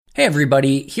Hey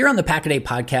everybody, here on the Pack-A-Day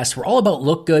podcast, we're all about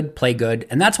look good, play good,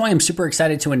 and that's why I'm super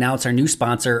excited to announce our new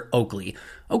sponsor, Oakley.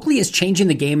 Oakley is changing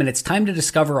the game and it's time to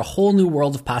discover a whole new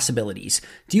world of possibilities.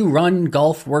 Do you run,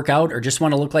 golf, work out, or just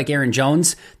want to look like Aaron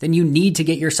Jones? Then you need to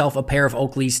get yourself a pair of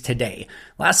Oakleys today.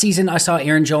 Last season, I saw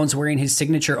Aaron Jones wearing his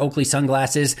signature Oakley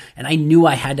sunglasses, and I knew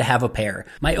I had to have a pair.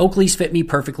 My Oakleys fit me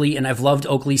perfectly, and I've loved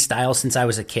Oakley style since I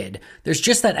was a kid. There's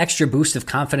just that extra boost of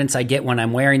confidence I get when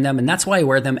I'm wearing them, and that's why I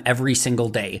wear them every single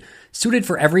day. Suited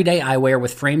for everyday eyewear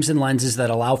with frames and lenses that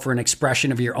allow for an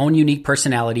expression of your own unique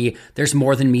personality, there's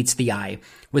more than meets the eye.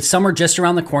 With summer just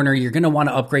around the corner, you're going to want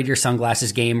to upgrade your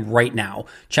sunglasses game right now.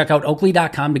 Check out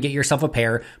Oakley.com to get yourself a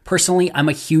pair. Personally, I'm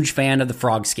a huge fan of the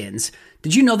frog skins.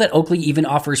 Did you know that Oakley even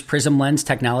offers Prism Lens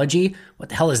technology? What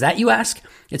the hell is that, you ask?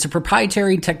 It's a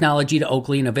proprietary technology to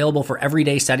Oakley and available for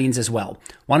everyday settings as well.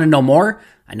 Want to know more?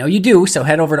 I know you do, so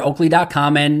head over to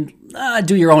Oakley.com and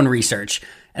do your own research.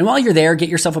 And while you're there, get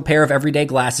yourself a pair of everyday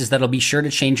glasses that'll be sure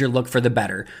to change your look for the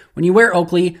better. When you wear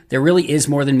Oakley, there really is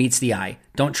more than meets the eye.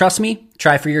 Don't trust me?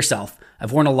 Try for yourself.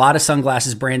 I've worn a lot of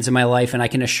sunglasses brands in my life, and I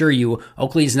can assure you,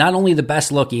 Oakley is not only the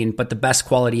best looking, but the best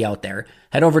quality out there.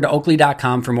 Head over to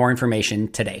Oakley.com for more information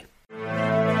today.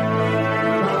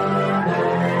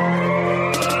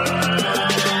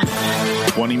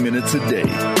 "20 minutes a day,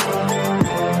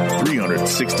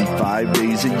 365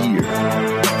 days a year.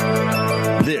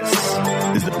 This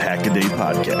is the Pack-A-Day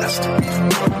Podcast.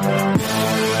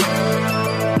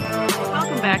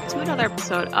 Welcome back to another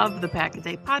episode of the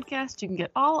Pack-A-Day Podcast. You can get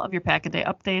all of your Pack-A-Day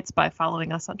updates by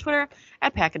following us on Twitter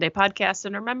at Pack-A-Day Podcast.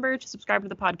 And remember to subscribe to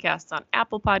the podcast on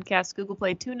Apple Podcasts, Google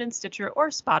Play, TuneIn, Stitcher, or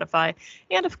Spotify.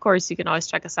 And of course, you can always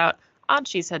check us out on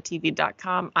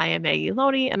cheeseheadtv.com. I am Maggie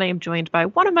Loney, and I am joined by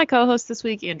one of my co-hosts this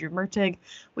week, Andrew Mertig.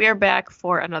 We are back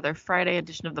for another Friday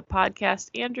edition of the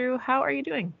podcast. Andrew, how are you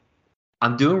doing?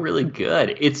 I'm doing really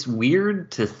good. It's weird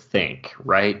to think,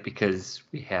 right? Because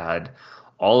we had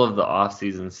all of the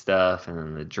off-season stuff and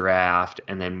then the draft,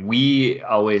 and then we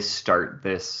always start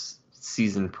this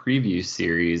season preview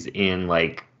series in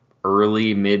like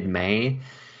early mid-May,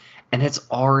 and it's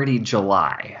already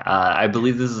July. I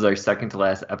believe this is our second to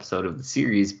last episode of the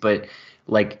series, but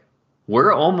like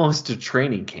we're almost to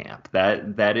training camp.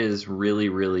 That is really,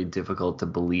 really difficult to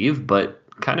believe, but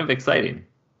kind of exciting.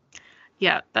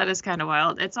 Yeah, that is kind of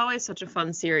wild. It's always such a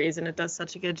fun series, and it does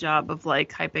such a good job of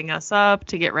like hyping us up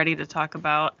to get ready to talk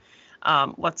about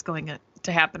what's going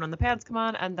to happen when the pads come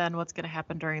on, and then what's going to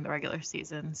happen during the regular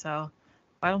season. So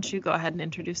why don't you go ahead and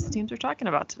introduce the teams we're talking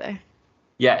about today?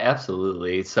 Yeah,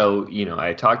 absolutely. So,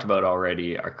 I talked about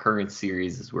already our current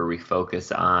series is where we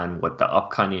focus on what the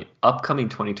upcoming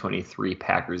 2023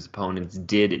 Packers opponents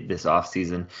did this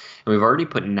offseason. And we've already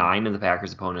put 9 of the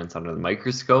Packers opponents under the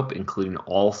microscope, including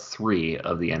all 3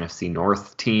 of the NFC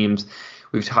North teams.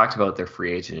 We've talked about their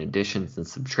free agent additions and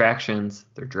subtractions,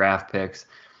 their draft picks,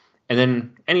 and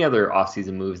then any other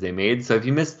offseason moves they made. So if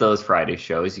you missed those Friday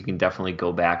shows, you can definitely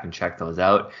go back and check those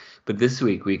out. But this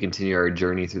week, we continue our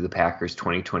journey through the Packers'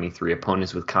 2023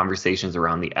 opponents with conversations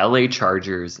around the LA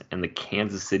Chargers and the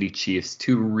Kansas City Chiefs,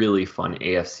 2 really fun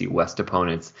AFC West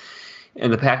opponents.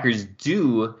 And the Packers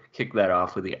do kick that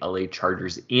off with the LA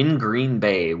Chargers in Green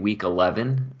Bay, Week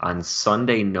 11, on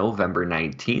Sunday, November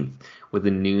 19th, with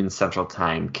a noon Central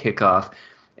Time kickoff.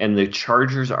 And the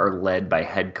Chargers are led by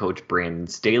head coach Brandon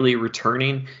Staley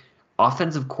returning.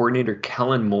 Offensive coordinator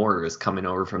Kellen Moore is coming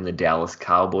over from the Dallas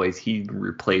Cowboys. He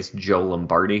replaced Joe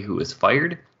Lombardi, who was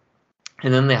fired.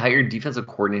 And then they hired defensive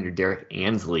coordinator Derek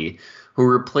Ansley, who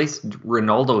replaced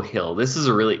Ronaldo Hill. This is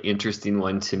a really interesting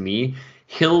one to me.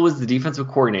 Hill was the defensive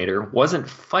coordinator, wasn't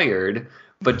fired,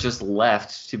 but just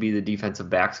left to be the defensive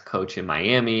backs coach in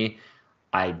Miami.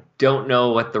 I don't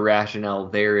know what the rationale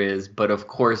there is, but of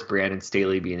course, Brandon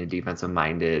Staley, being a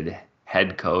defensive-minded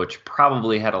head coach,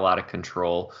 probably had a lot of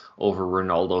control over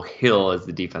Ronaldo Hill as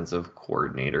the defensive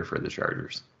coordinator for the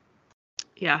Chargers.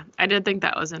 Yeah, I did think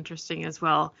that was interesting as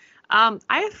well. I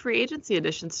have free agency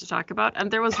additions to talk about,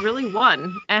 and there was really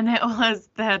one, and it was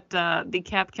that the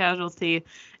cap casualty,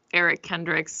 Eric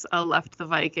Kendricks, left the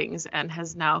Vikings and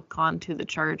has now gone to the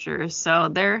Chargers. So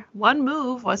their one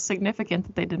move was significant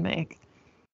that they did make.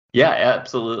 Yeah,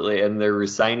 absolutely. And their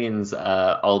resignings,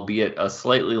 albeit a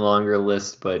slightly longer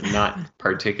list, but not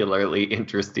particularly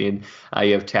interesting.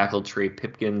 You have tackle Trey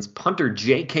Pipkins, punter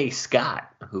J.K. Scott,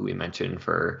 who we mentioned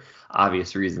for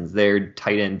obvious reasons there,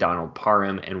 tight end Donald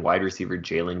Parham, and wide receiver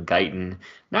Jalen Guyton.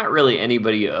 Not really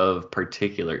anybody of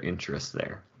particular interest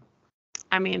there.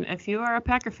 I mean, if you are a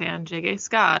Packer fan, J.K.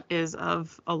 Scott is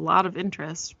of a lot of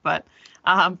interest, but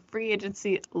free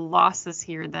agency losses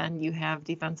here then. You have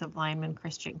defensive lineman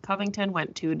Christian Covington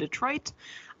went to Detroit.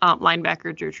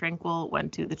 Linebacker Drew Tranquil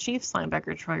went to the Chiefs.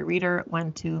 Linebacker Troy Reeder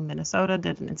went to Minnesota,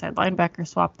 did an inside linebacker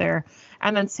swap there.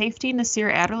 And then safety Nasir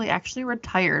Adderley actually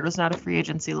retired, was not a free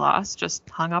agency loss, just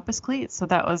hung up his cleats. So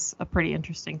that was a pretty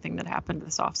interesting thing that happened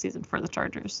this offseason for the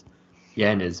Chargers.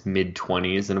 Yeah, in his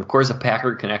mid-20s. And, of course, a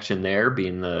Packer connection there,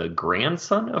 being the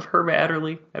grandson of Herb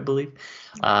Adderley, I believe.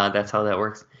 That's how that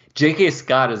works. J.K.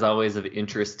 Scott is always of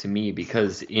interest to me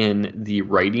because in the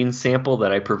writing sample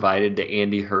that I provided to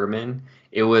Andy Herman,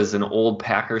 it was an old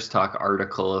Packers Talk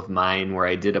article of mine where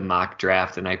I did a mock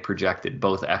draft and I projected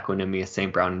both Equanimeous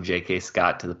St. Brown and J.K.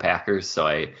 Scott to the Packers. So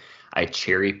I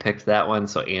cherry-picked that one,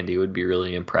 so Andy would be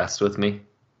really impressed with me.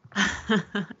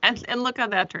 and look how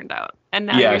that turned out. And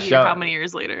now you're here how many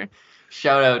years later?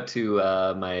 Shout out to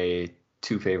my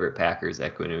two favorite Packers,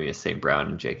 Equanimeous St. Brown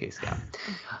and J.K. Scott.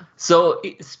 So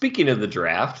speaking of the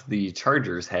draft, the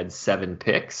Chargers had 7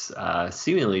 picks,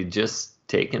 seemingly just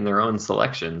taking their own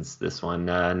selections. This one,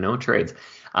 no trades.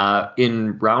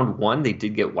 In round 1, they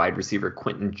did get wide receiver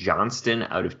Quentin Johnston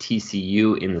out of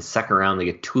TCU. In the second round, they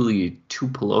get Tuli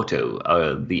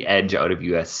Tuipulotu, the edge out of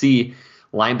USC.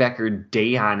 Linebacker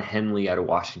Dayon Henley out of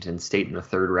Washington State in the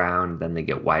third round. Then they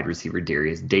get wide receiver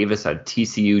Darius Davis out of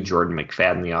TCU, Jordan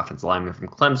McFadden, the offensive lineman from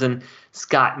Clemson,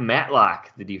 Scott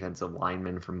Matlock, the defensive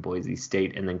lineman from Boise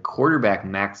State, and then quarterback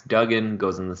Max Duggan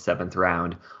goes in the 7th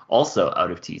round, also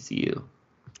out of TCU.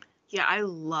 Yeah, I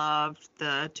loved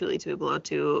the Tuli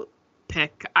Tuipulotu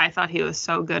pick. I thought he was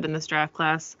so good in this draft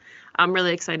class. I'm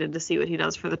really excited to see what he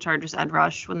does for the Chargers edge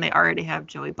rush when they already have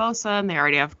Joey Bosa and they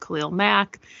already have Khalil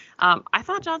Mack. I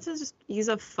thought he's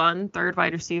a fun third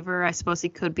wide receiver. I suppose he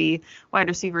could be wide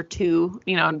receiver 2,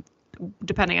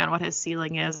 depending on what his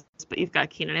ceiling is. But you've got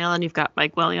Keenan Allen, you've got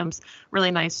Mike Williams,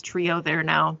 really nice trio there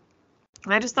now.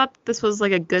 And I just thought this was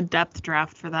like a good depth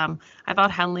draft for them. I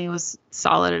thought Henley was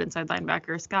solid at inside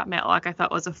linebacker. Scott Matlock I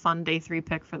thought was a fun day 3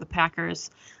 pick for the Packers.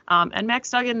 And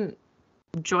Max Duggan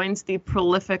joins the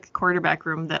prolific quarterback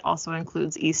room that also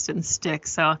includes Easton Stick.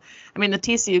 So, I mean, the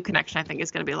TCU connection I think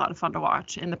is going to be a lot of fun to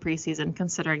watch in the preseason,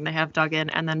 considering they have Duggan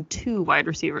and then 2 wide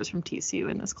receivers from TCU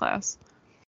in this class.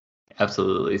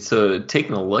 Absolutely. So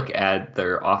taking a look at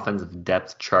their offensive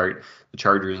depth chart, the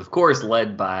Chargers, of course,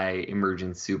 led by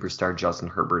emerging superstar Justin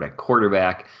Herbert at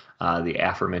quarterback. The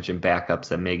aforementioned backups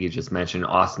that Maggie just mentioned.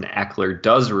 Austin Eckler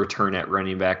does return at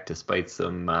running back despite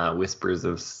some whispers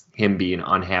of him being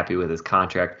unhappy with his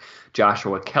contract.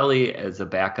 Joshua Kelly as a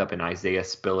backup and Isaiah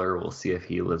Spiller. We'll see if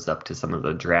he lives up to some of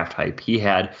the draft hype he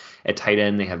had. At tight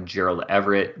end, they have Gerald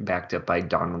Everett backed up by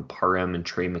Donald Parham and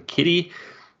Trey McKitty.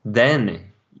 Then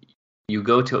you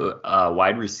go to a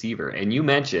wide receiver, and you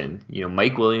mentioned,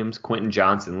 Mike Williams, Quentin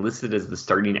Johnston listed as the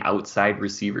starting outside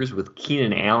receivers with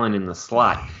Keenan Allen in the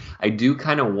slot. I do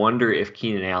kind of wonder if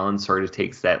Keenan Allen sort of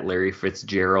takes that Larry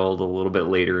Fitzgerald a little bit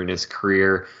later in his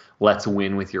career. Let's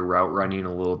win with your route running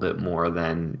a little bit more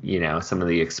than, some of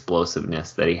the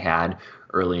explosiveness that he had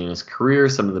early in his career.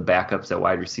 Some of the backups at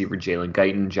wide receiver, Jalen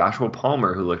Guyton, Joshua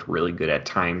Palmer, who looked really good at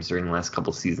times during the last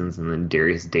couple seasons, and then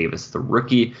Darius Davis, the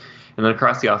rookie. And then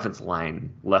across the offensive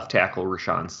line, left tackle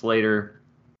Rashawn Slater,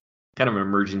 kind of an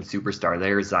emerging superstar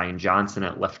there. Zion Johnson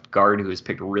at left guard, who was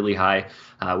picked really high.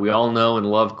 We all know and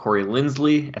love Corey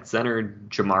Linsley at center,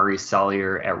 Jamari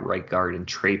Salyer at right guard, and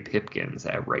Trey Pipkins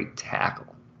at right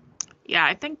tackle. Yeah,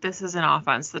 I think this is an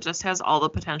offense that just has all the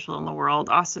potential in the world.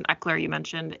 Austin Eckler, you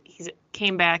mentioned, he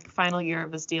came back, final year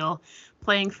of his deal,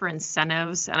 playing for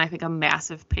incentives, and I think a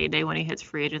massive payday when he hits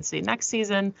free agency next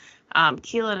season.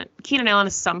 Keenan Allen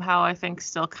is somehow, I think,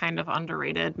 still kind of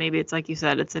underrated. Maybe it's like you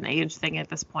said, it's an age thing at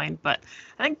this point, but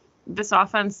I think this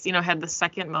offense, had the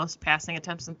second most passing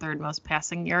attempts and third most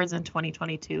passing yards in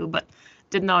 2022, but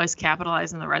didn't always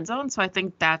capitalize in the red zone. So I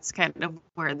think that's kind of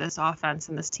where this offense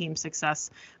and this team's success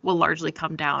will largely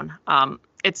come down.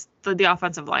 It's the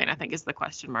offensive line, I think, is the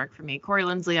question mark for me. Corey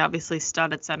Linsley, obviously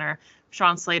stud at center.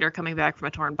 Sean Slater coming back from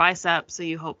a torn bicep, so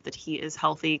you hope that he is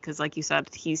healthy because, like you said,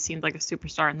 he seemed like a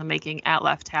superstar in the making at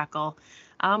left tackle.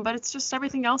 But it's just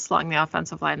everything else along the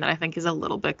offensive line that I think is a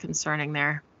little bit concerning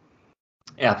there.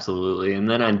 Absolutely. And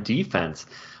then on defense,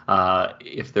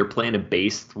 if they're playing a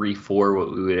base 3-4,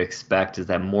 what we would expect is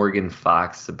that Morgan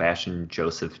Fox, Sebastian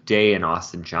Joseph Day, and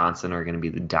Austin Johnson are going to be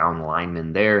the down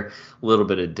linemen there. A little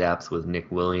bit of depth with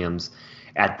Nick Williams.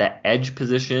 At the edge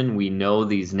position, we know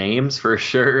these names for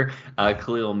sure.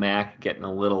 Khalil Mack getting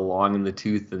a little long in the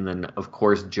tooth. And then, of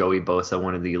course, Joey Bosa,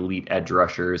 one of the elite edge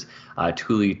rushers.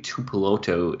 Tuli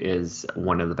Tuipulotu is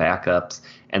one of the backups.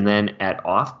 And then at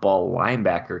off-ball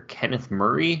linebacker, Kenneth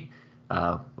Murray,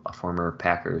 a former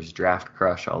Packers draft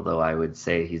crush, although I would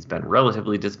say he's been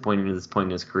relatively disappointing at this point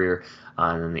in his career.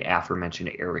 And then the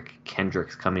aforementioned Eric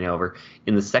Kendricks coming over.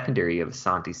 In the secondary, you have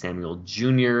Asante Samuel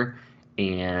Jr.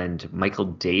 and Michael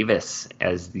Davis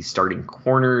as the starting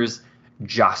corners.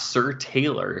 Jasir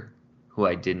Taylor, who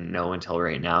I didn't know until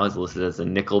right now, is listed as a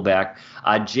nickelback.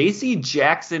 J.C.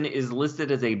 Jackson is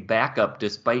listed as a backup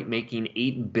despite making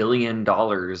 $8 billion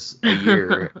a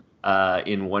year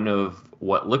in one of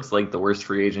what looks like the worst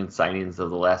free agent signings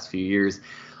of the last few years.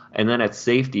 And then at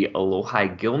safety,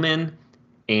 Alohi Gilman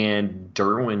and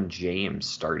Derwin James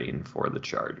starting for the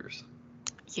Chargers.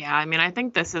 Yeah, I mean, I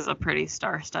think this is a pretty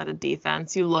star-studded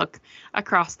defense. You look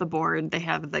across the board, they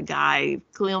have the guy,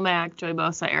 Khalil Mack, Joey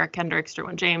Bosa, Eric Kendricks,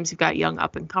 Derwin James. You've got young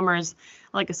up-and-comers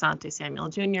like Asante Samuel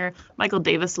Jr. Michael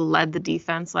Davis led the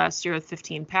defense last year with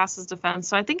 15 passes defense.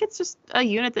 So I think it's just a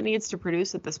unit that needs to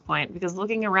produce at this point, because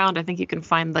looking around, I think you can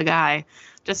find the guy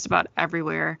just about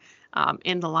everywhere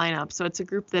in the lineup. So it's a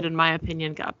group that, in my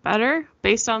opinion, got better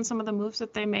based on some of the moves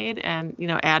that they made and,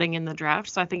 adding in the draft.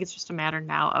 So I think it's just a matter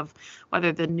now of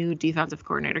whether the new defensive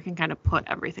coordinator can kind of put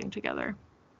everything together.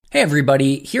 Hey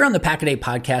everybody, here on the Pack-A-Day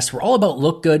podcast, we're all about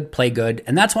look good, play good,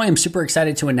 and that's why I'm super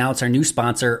excited to announce our new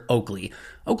sponsor, Oakley.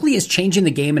 Oakley is changing the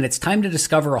game, and it's time to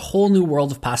discover a whole new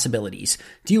world of possibilities.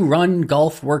 Do you run,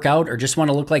 golf, work out, or just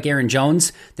want to look like Aaron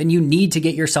Jones? Then you need to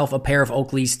get yourself a pair of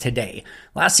Oakleys today.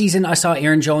 Last season, I saw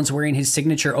Aaron Jones wearing his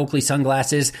signature Oakley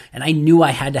sunglasses, and I knew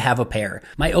I had to have a pair.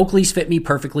 My Oakleys fit me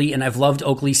perfectly, and I've loved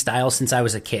Oakley style since I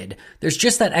was a kid. There's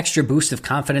just that extra boost of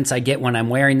confidence I get when I'm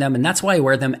wearing them, and that's why I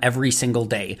wear them every single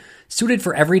day. Suited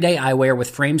for everyday eyewear with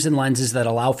frames and lenses that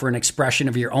allow for an expression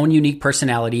of your own unique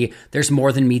personality, there's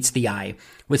more than meets the eye.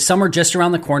 With summer just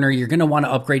around the corner, you're going to want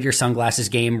to upgrade your sunglasses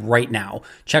game right now.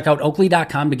 Check out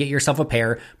Oakley.com to get yourself a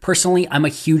pair. Personally, I'm a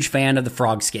huge fan of the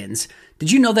frog skins.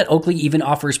 Did you know that Oakley even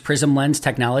offers Prism Lens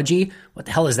technology? What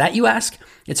the hell is that, you ask?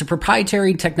 It's a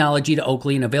proprietary technology to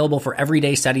Oakley and available for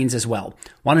everyday settings as well.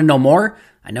 Want to know more?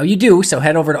 I know you do, so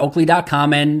head over to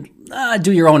Oakley.com and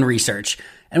do your own research.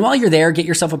 And while you're there, get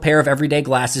yourself a pair of everyday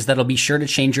glasses that'll be sure to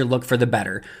change your look for the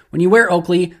better. When you wear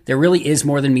Oakley, there really is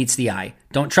more than meets the eye.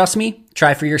 Don't trust me?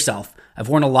 Try for yourself. I've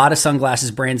worn a lot of sunglasses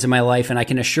brands in my life, and I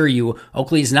can assure you,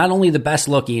 Oakley is not only the best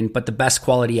looking, but the best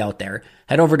quality out there.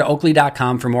 Head over to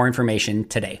Oakley.com for more information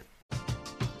today.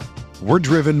 We're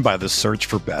driven by the search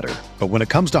for better. But when it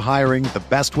comes to hiring, the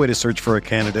best way to search for a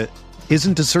candidate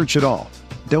isn't to search at all.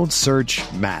 Don't search,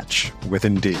 match with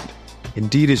Indeed.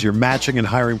 Indeed is your matching and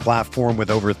hiring platform with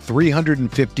over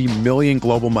 350 million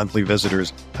global monthly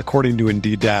visitors, according to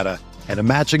Indeed data, and a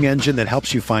matching engine that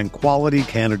helps you find quality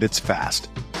candidates fast.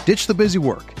 Ditch the busy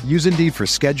work. Use Indeed for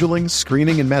scheduling,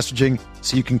 screening, and messaging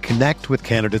so you can connect with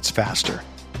candidates faster.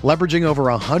 Leveraging over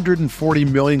 140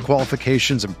 million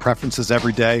qualifications and preferences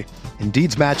every day,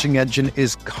 Indeed's matching engine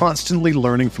is constantly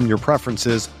learning from your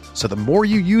preferences, so the more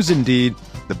you use Indeed,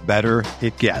 the better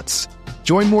it gets.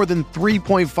 Join more than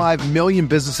 3.5 million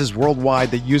businesses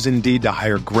worldwide that use Indeed to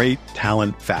hire great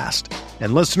talent fast.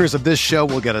 And listeners of this show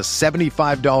will get a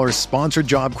 $75 sponsored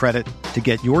job credit to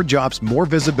get your jobs more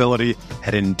visibility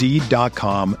at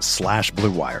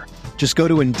Indeed.com/Blue Wire. Just go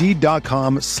to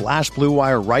Indeed.com/Blue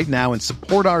Wire right now and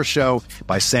support our show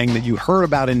by saying that you heard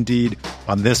about Indeed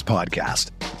on this podcast.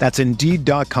 That's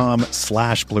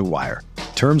Indeed.com/Blue Wire.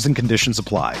 Terms and conditions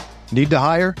apply. Need to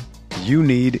hire? You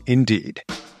need Indeed.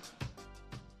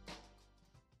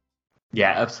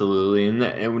 Yeah, absolutely.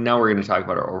 And now we're going to talk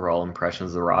about our overall impressions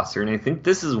of the roster. And I think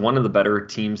this is one of the better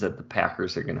teams that the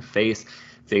Packers are going to face.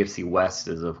 The AFC West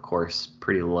is, of course,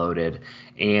 pretty loaded.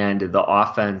 And the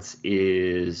offense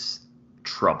is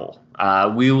trouble.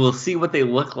 We will see what they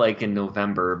look like in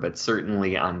November, but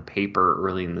certainly on paper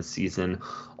early in the season,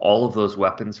 all of those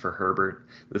weapons for Herbert,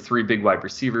 the three big wide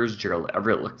receivers, Gerald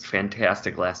Everett looked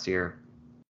fantastic last year.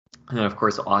 And then, of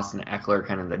course, Austin Eckler,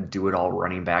 kind of the do-it-all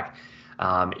running back.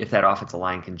 If that offensive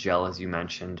line can gel, as you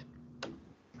mentioned,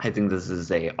 I think this is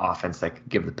a offense that could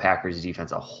give the Packers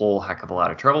defense a whole heck of a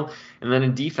lot of trouble. And then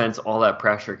in defense, all that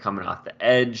pressure coming off the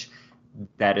edge,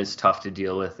 that is tough to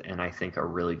deal with, and I think a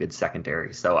really good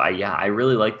secondary. So, I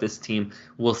really like this team.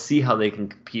 We'll see how they can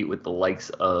compete with the likes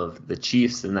of the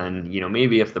Chiefs, and then,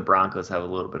 maybe if the Broncos have a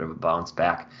little bit of a bounce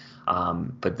back.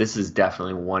 But this is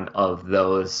definitely one of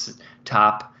those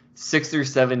top 6 or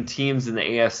 7 teams in the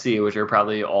AFC, which are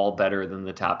probably all better than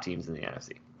the top teams in the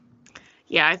NFC.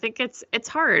 Yeah, I think it's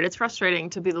hard. It's frustrating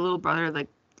to be the little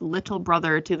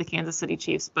brother to the Kansas City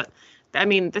Chiefs, but I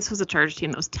mean, this was a Chargers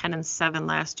team that was 10-7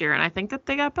 last year, and I think that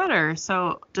they got better.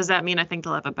 So does that mean I think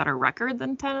they'll have a better record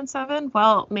than 10-7?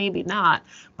 Well, maybe not,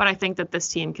 but I think that this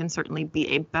team can certainly be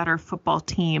a better football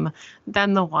team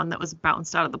than the one that was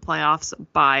bounced out of the playoffs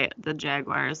by the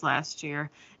Jaguars last year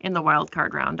in the wild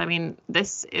card round. I mean,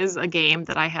 this is a game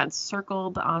that I had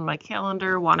circled on my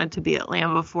calendar, wanted to be at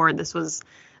Lambeau for. This was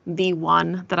the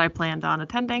one that I planned on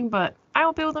attending, but I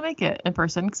won't be able to make it in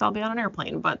person because I'll be on an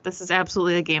airplane. But this is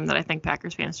absolutely a game that I think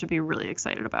Packers fans should be really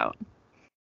excited about.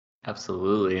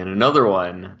 Absolutely. And another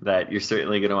one that you're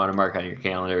certainly going to want to mark on your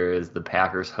calendar is the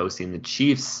Packers hosting the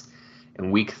Chiefs in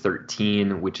Week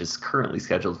 13, which is currently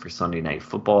scheduled for Sunday Night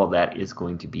Football. That is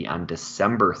going to be on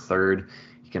December 3rd.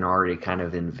 You can already kind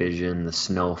of envision the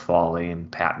snow falling,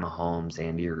 Pat Mahomes,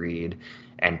 Andy Reid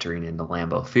entering into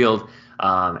Lambeau Field.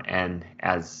 And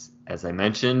as I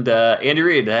mentioned, Andy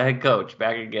Reid, the head coach,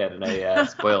 back again, and I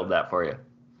spoiled that for you.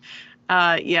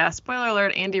 Yeah, spoiler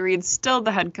alert, Andy Reid's still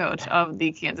the head coach of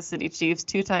the Kansas City Chiefs,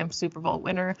 two-time Super Bowl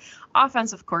winner.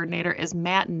 Offensive coordinator is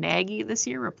Matt Nagy this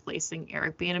year, replacing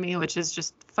Eric Bieniemy, which is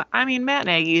just, I mean, Matt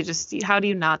Nagy, just how do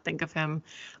you not think of him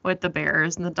with the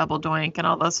Bears and the double doink and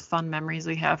all those fun memories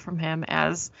we have from him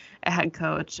as a head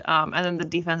coach. And then the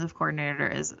defensive coordinator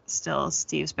is still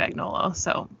Steve Spagnuolo.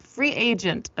 So free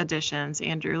agent additions,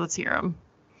 Andrew, let's hear them.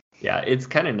 Yeah, it's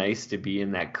kind of nice to be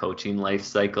in that coaching life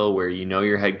cycle where you know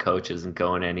your head coach isn't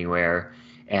going anywhere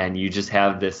and you just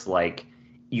have this like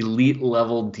elite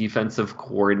level defensive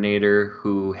coordinator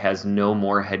who has no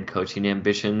more head coaching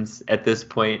ambitions at this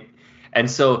point. And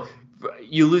so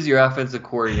you lose your offensive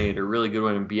coordinator, really good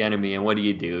one in Bieniemy, and what do?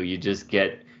 You just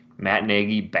get Matt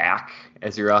Nagy back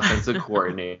as your offensive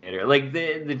coordinator. Like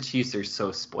the Chiefs are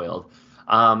so spoiled.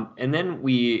 And then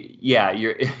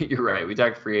you're right. We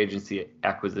talked free agency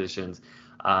acquisitions.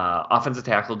 Offensive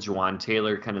tackle Jawaan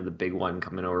Taylor, kind of the big one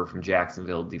coming over from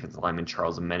Jacksonville. Defensive lineman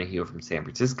Charles Omenihu from San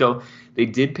Francisco. They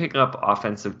did pick up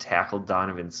offensive tackle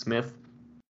Donovan Smith,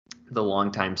 the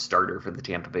longtime starter for the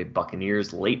Tampa Bay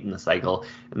Buccaneers, late in the cycle.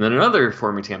 And then another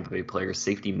former Tampa Bay player,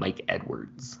 safety Mike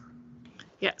Edwards.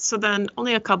 Yeah, so then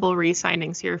only a couple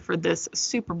re-signings here for this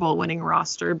Super Bowl winning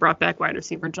roster. Brought back wide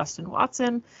receiver Justin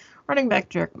Watson, running back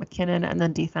Jerick McKinnon, and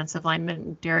then defensive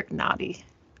lineman Derek Nottie.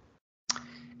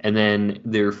 And then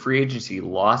their free agency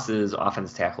losses,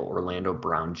 offensive tackle Orlando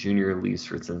Brown Jr. leaves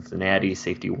for Cincinnati.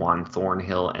 Safety Juan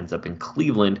Thornhill ends up in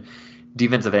Cleveland.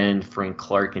 Defensive end Frank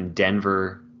Clark in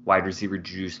Denver. Wide receiver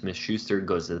Juju Smith-Schuster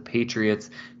goes to the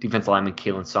Patriots. Defensive lineman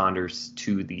Kalen Saunders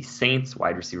to the Saints.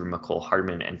 Wide receiver Mecole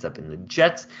Hardman ends up in the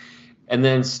Jets. And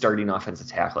then starting offensive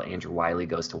tackle Andrew Wiley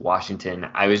goes to Washington.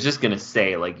 I was just going to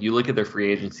say, like, you look at their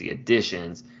free agency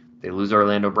additions, they lose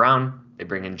Orlando Brown, they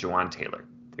bring in Jawaan Taylor.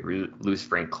 They lose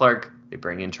Frank Clark, they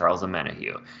bring in Charles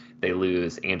Omenihu. They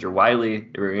lose Andrew Wiley,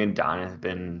 they bring in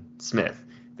Donovan Smith.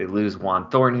 They lose Juan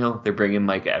Thornhill, they bring in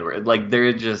Mike Edwards. Like,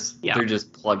 they're just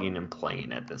plugging and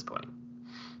playing at this point.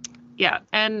 Yeah,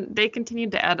 and they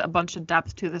continued to add a bunch of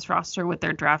depth to this roster with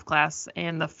their draft class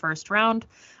in the first round.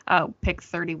 Pick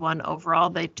 31 overall,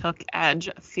 they took edge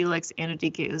Felix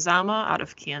Anudike-Uzomah out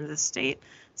of Kansas State.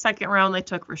 Second round, they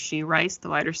took Rashee Rice, the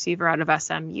wide receiver out of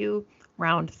SMU.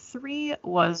 Round 3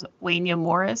 was Wanya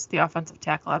Morris, the offensive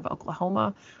tackle out of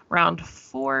Oklahoma. Round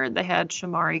 4, they had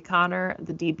Shamari Connor,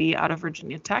 the DB out of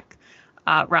Virginia Tech.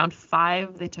 Round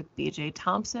 5, they took B.J.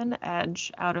 Thompson,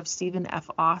 edge out of Stephen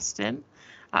F. Austin.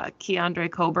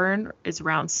 Keandre Coburn is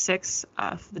round 6,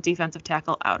 the defensive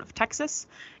tackle out of Texas.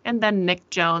 And then Nick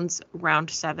Jones,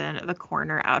 round 7, the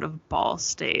corner out of Ball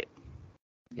State.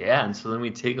 Yeah, and so then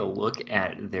we take a look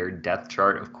at their depth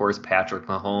chart. Of course, Patrick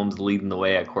Mahomes leading the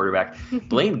way at quarterback.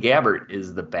 Blaine Gabbert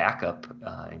is the backup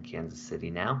in Kansas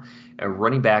City now.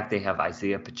 Running back, they have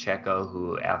Isaiah Pacheco,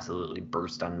 who absolutely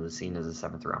burst onto the scene as a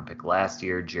 7th-round pick last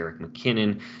year. Jerick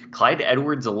McKinnon. Clyde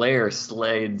Edwards-Helaire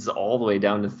slides all the way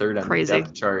down to 3rd on the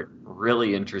depth chart.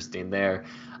 Really interesting there.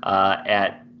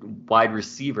 At wide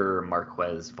receiver,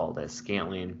 Marquez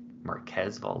Valdez-Scantling.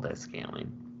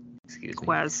 Excuse me.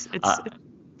 Quez.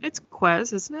 It's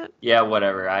Quez, isn't it? Yeah,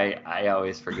 whatever. I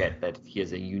always forget that he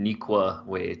has a unique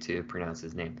way to pronounce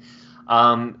his name.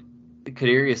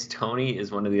 Kadarius Toney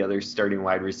is one of the other starting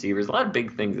wide receivers. A lot of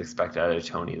big things expected out of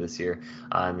Toney this year.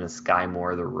 And the Sky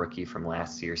Moore, the rookie from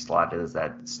last year, slotted as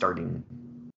that starting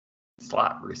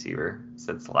slot receiver.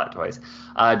 Said slot twice.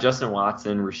 Justin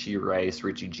Watson, Rashee Rice,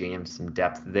 Richie James, some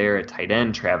depth there at tight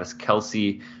end. Travis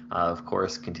Kelce, of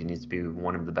course, continues to be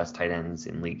one of the best tight ends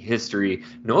in league history.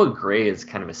 Noah Gray is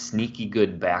kind of a sneaky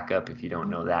good backup if you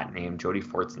don't know that name. Jody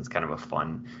Fortson's kind of a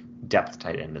fun depth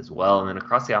tight end as well. And then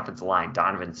across the offensive line,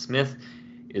 Donovan Smith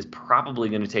is probably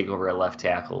going to take over at left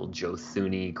tackle. Joe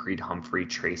Thuney, Creed Humphrey,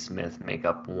 Trey Smith make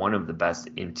up one of the best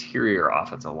interior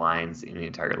offensive lines in the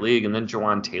entire league. And then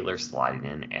Jawan Taylor sliding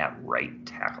in at right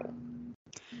tackle.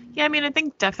 Yeah, I mean, I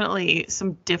think definitely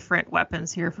some different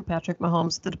weapons here for Patrick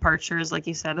Mahomes. The departures, like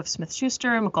you said, of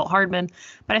Smith-Schuster and Mecole Hardman.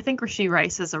 But I think Rashee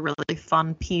Rice is a really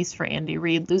fun piece for Andy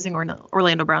Reid. Losing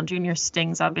Orlando Brown Jr.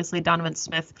 stings, obviously. Donovan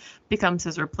Smith becomes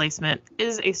his replacement,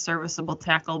 is a serviceable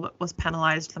tackle, but was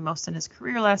penalized the most in his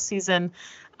career last season.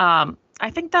 I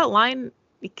think that line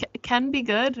can be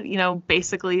good. You know,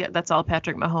 basically that's all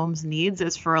Patrick Mahomes needs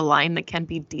is for a line that can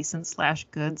be decent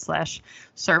 / good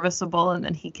 / serviceable, and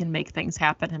then he can make things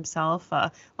happen himself.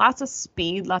 Lots of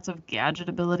speed, lots of gadget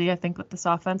ability, I think, with this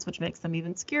offense, which makes them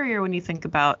even scarier when you think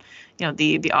about, you know,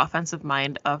 the offensive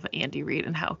mind of Andy Reid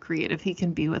and how creative he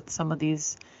can be with some of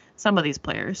these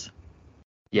players.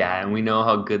 Yeah, and we know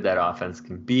how good that offense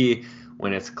can be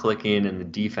when it's clicking and the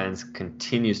defense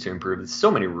continues to improve. There's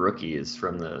so many rookies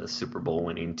from the Super Bowl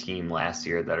winning team last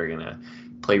year that are going to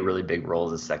play really big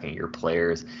roles as second-year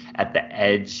players. At the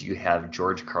edge, you have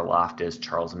George Karlaftis,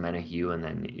 Charles Menahue, and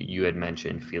then you had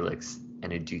mentioned Felix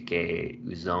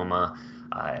Anudike-Uzomah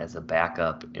as a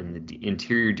backup. In the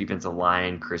interior defensive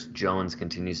line, Chris Jones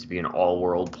continues to be an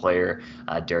all-world player.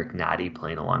 Derek Nottie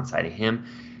playing alongside of him.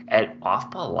 At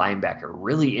off-ball linebacker,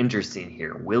 really interesting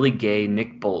here. Willie Gay,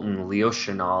 Nick Bolton, Leo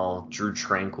Chenal, Drew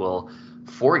Tranquill,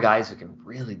 4 guys who can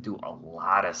really do a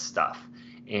lot of stuff.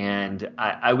 And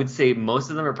I would say most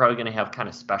of them are probably going to have kind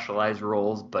of specialized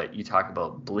roles, but you talk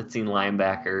about blitzing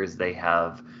linebackers, they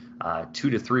have 2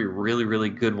 to 3 really, really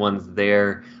good ones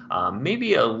there.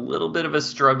 Maybe a little bit of a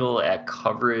struggle at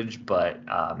coverage, but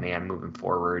man, moving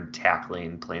forward,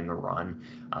 tackling, playing the run,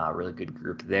 really good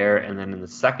group there. And then in the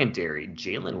secondary,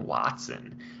 Jalen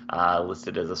Watson,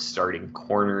 listed as a starting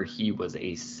corner. He was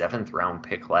a 7th-round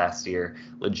pick last year.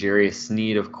 L'Jarius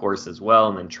Sneed, of course, as well.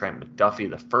 And then Trent McDuffie,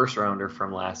 the first-rounder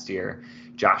from last year.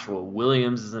 Joshua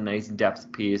Williams is a nice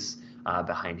depth piece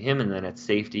behind him. And then at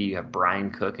safety, you have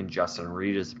Brian Cook and Justin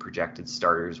Reed as the projected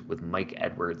starters, with Mike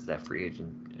Edwards, that free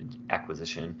agent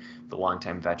acquisition, the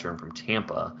longtime veteran from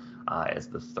Tampa, as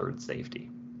the 3rd safety.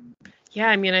 Yeah,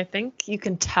 I mean, I think you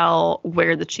can tell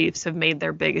where the Chiefs have made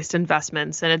their biggest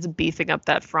investments, and it's beefing up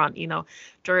that front. You know,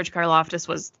 George Karlaftis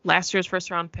was last year's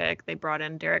first-round pick. They brought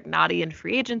in Derek Nottie in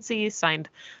free agency, signed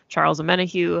Charles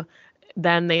Menahue.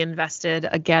 Then they invested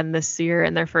again this year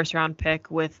in their first-round pick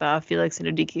with Felix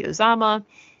Anudike-Uzomah,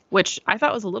 which I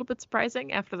thought was a little bit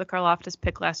surprising after the Karlaftis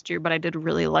pick last year, but I did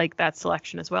really like that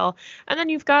selection as well. And then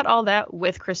you've got all that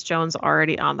with Chris Jones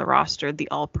already on the roster, the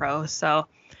All-Pro. So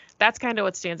that's kind of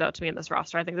what stands out to me in this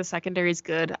roster. I think the secondary is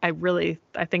good. I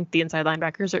think the inside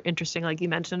linebackers are interesting, like you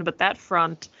mentioned, but that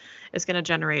front is going to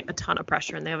generate a ton of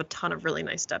pressure, and they have a ton of really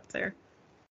nice depth there.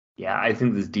 Yeah, I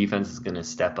think this defense is going to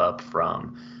step up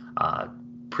from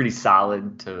pretty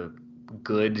solid to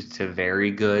good to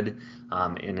very good,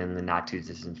 and in the not too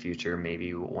distant future,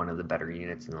 maybe one of the better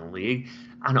units in the league.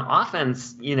 On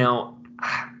offense, you know,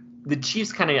 the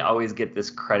Chiefs kind of always get this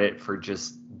credit for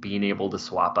just being able to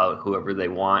swap out whoever they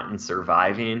want and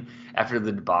surviving. After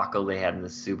the debacle they had in the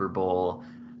Super Bowl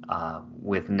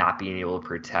with not being able to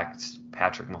protect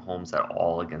Patrick Mahomes at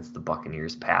all against the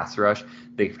Buccaneers pass rush,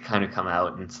 they've kind of come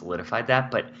out and solidified that.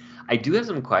 But I do have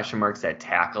some question marks at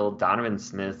tackle. Donovan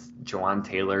Smith, Jawan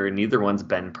Taylor, neither one's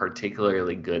been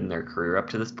particularly good in their career up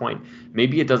to this point.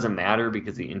 Maybe it doesn't matter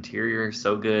because the interior is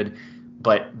so good,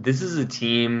 but this is a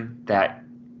team that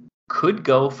could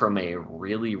go from a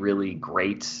really, really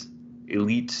great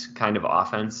elite kind of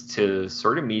offense to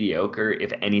sort of mediocre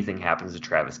if anything happens to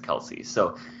Travis Kelce.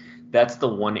 So that's the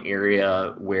one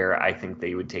area where I think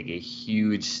they would take a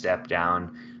huge step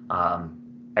down.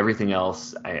 Everything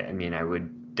else, I mean, I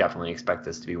would definitely expect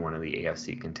this to be one of the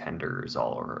AFC contenders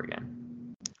all over again.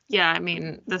 Yeah, I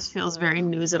mean, this feels very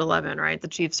news at 11, right? The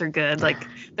Chiefs are good. Like,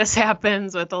 this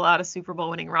happens with a lot of Super Bowl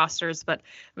winning rosters. But,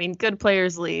 I mean, good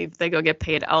players leave. They go get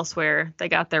paid elsewhere. They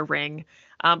got their ring.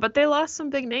 But they lost some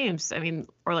big names. I mean,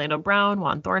 Orlando Brown,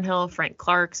 Juan Thornhill, Frank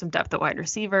Clark, some depth at wide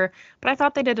receiver. But I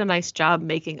thought they did a nice job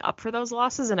making up for those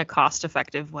losses in a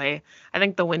cost-effective way. I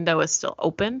think the window is still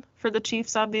open for the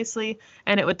Chiefs, obviously.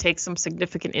 And it would take some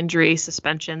significant injury,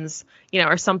 suspensions,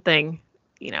 or something,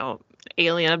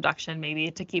 alien abduction maybe,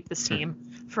 to keep this team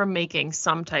from making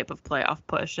some type of playoff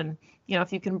push. And,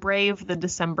 if you can brave the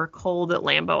December cold at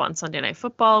Lambeau on Sunday Night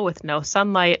Football with no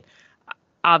sunlight,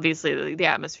 obviously the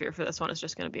atmosphere for this one is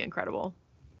just going to be incredible.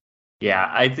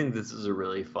 Yeah, I think this is a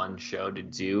really fun show to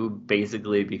do,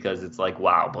 basically because it's like,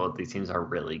 wow, both these teams are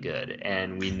really good.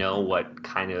 And we know what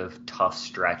kind of tough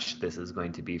stretch this is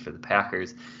going to be for the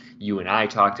Packers. You and I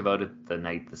talked about it the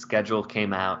night the schedule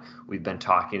came out. We've been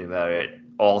talking about it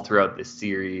all throughout this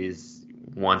series.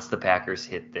 Once the Packers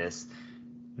hit this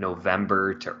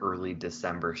November to early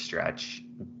December stretch,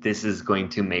 this is going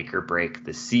to make or break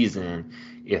the season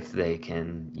if they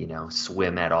can,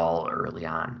 swim at all early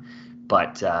on.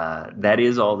 But that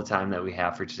is all the time that we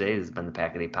have for today. This has been the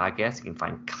Pack-A-Day Podcast. You can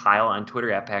find Kyle on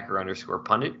Twitter at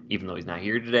Packer_pundit, even though he's not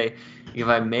here today. You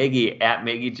can find Maggie at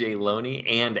Maggie J. Loney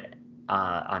and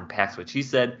on Pack's What She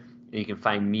Said. And you can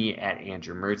find me at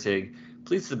Andrew Mertig.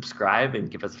 Please subscribe and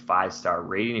give us a 5-star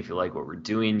rating if you like what we're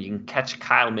doing. You can catch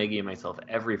Kyle, Maggie, and myself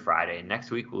every Friday.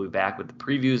 Next week, we'll be back with the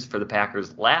previews for the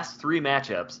Packers' last 3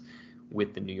 matchups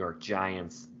with the New York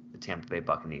Giants, the Tampa Bay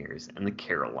Buccaneers, and the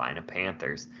Carolina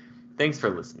Panthers. Thanks for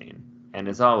listening. And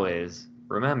as always,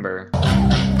 remember... Go,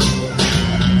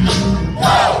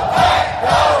 hey,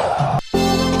 go!